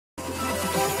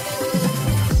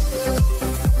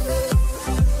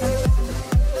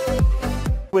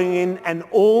bringing an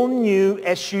all-new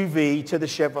SUV to the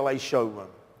Chevrolet showroom.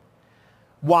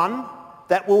 One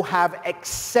that will have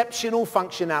exceptional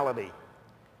functionality,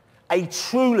 a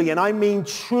truly, and I mean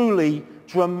truly,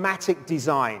 dramatic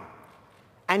design,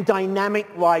 and dynamic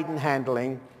ride and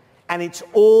handling, and it's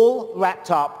all wrapped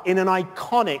up in an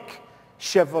iconic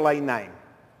Chevrolet name.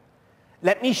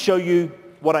 Let me show you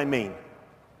what I mean.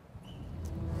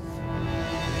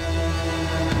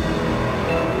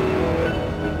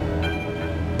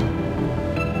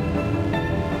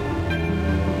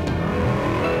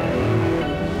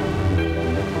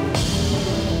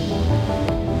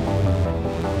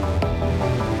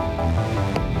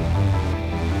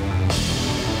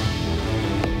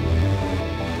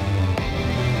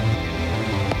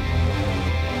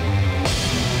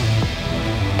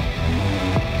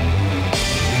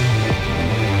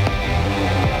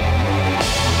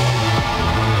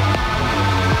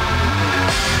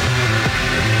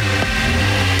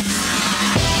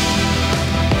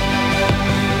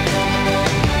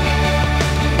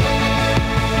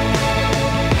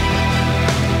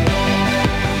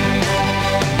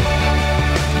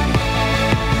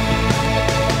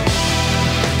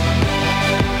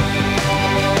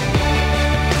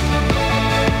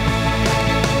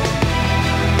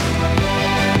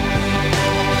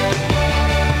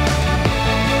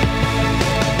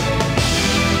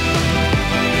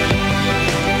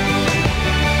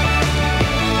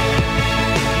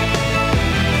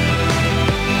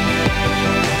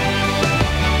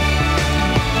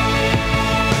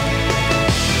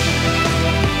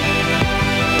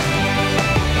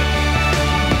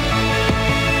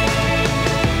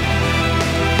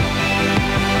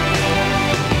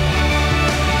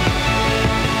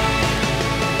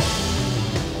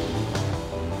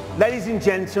 Ladies and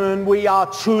gentlemen, we are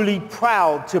truly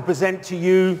proud to present to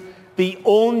you the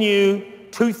all-new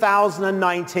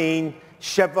 2019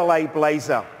 Chevrolet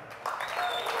Blazer.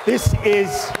 This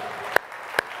is,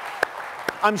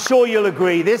 I'm sure you'll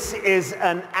agree, this is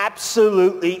an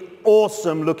absolutely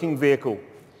awesome looking vehicle.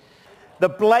 The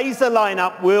Blazer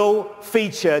lineup will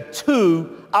feature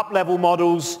two up-level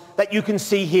models that you can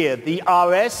see here, the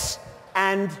RS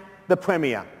and the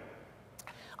Premier.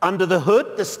 Under the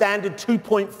hood, the standard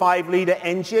 2.5-liter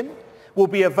engine will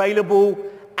be available,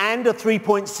 and a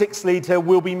 3.6-liter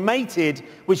will be mated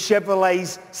with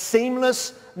Chevrolet's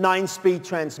seamless 9-speed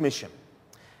transmission.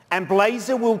 And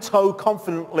Blazer will tow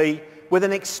confidently with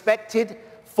an expected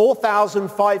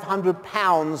 4,500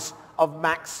 pounds of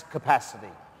max capacity.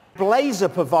 Blazer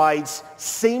provides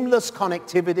seamless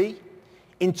connectivity,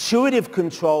 intuitive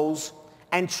controls,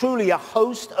 and truly a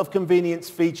host of convenience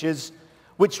features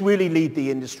which really lead the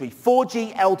industry.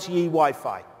 4G LTE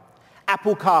Wi-Fi,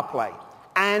 Apple CarPlay,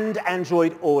 and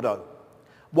Android Auto,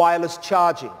 wireless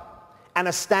charging, and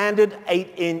a standard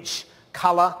 8-inch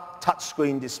color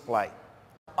touchscreen display.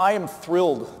 I am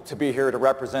thrilled to be here to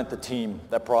represent the team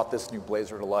that brought this new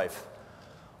Blazer to life.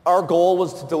 Our goal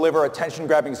was to deliver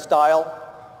attention-grabbing style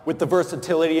with the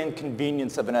versatility and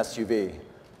convenience of an SUV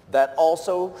that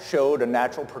also showed a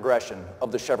natural progression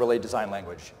of the Chevrolet design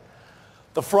language.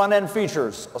 The front end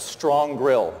features a strong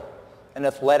grille, an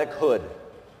athletic hood,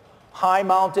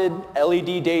 high-mounted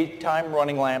LED daytime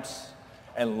running lamps,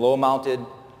 and low-mounted,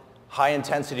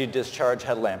 high-intensity discharge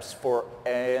headlamps for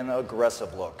an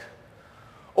aggressive look.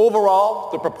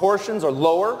 Overall, the proportions are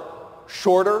lower,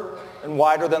 shorter, and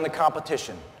wider than the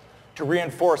competition to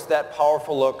reinforce that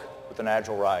powerful look with an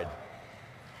agile ride,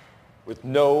 with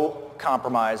no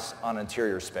compromise on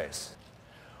interior space.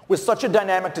 With such a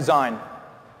dynamic design,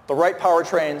 the right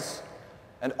powertrains,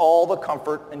 and all the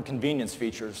comfort and convenience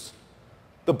features,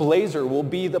 the Blazer will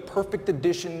be the perfect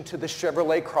addition to the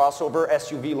Chevrolet crossover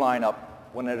SUV lineup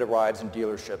when it arrives in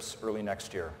dealerships early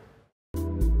next year.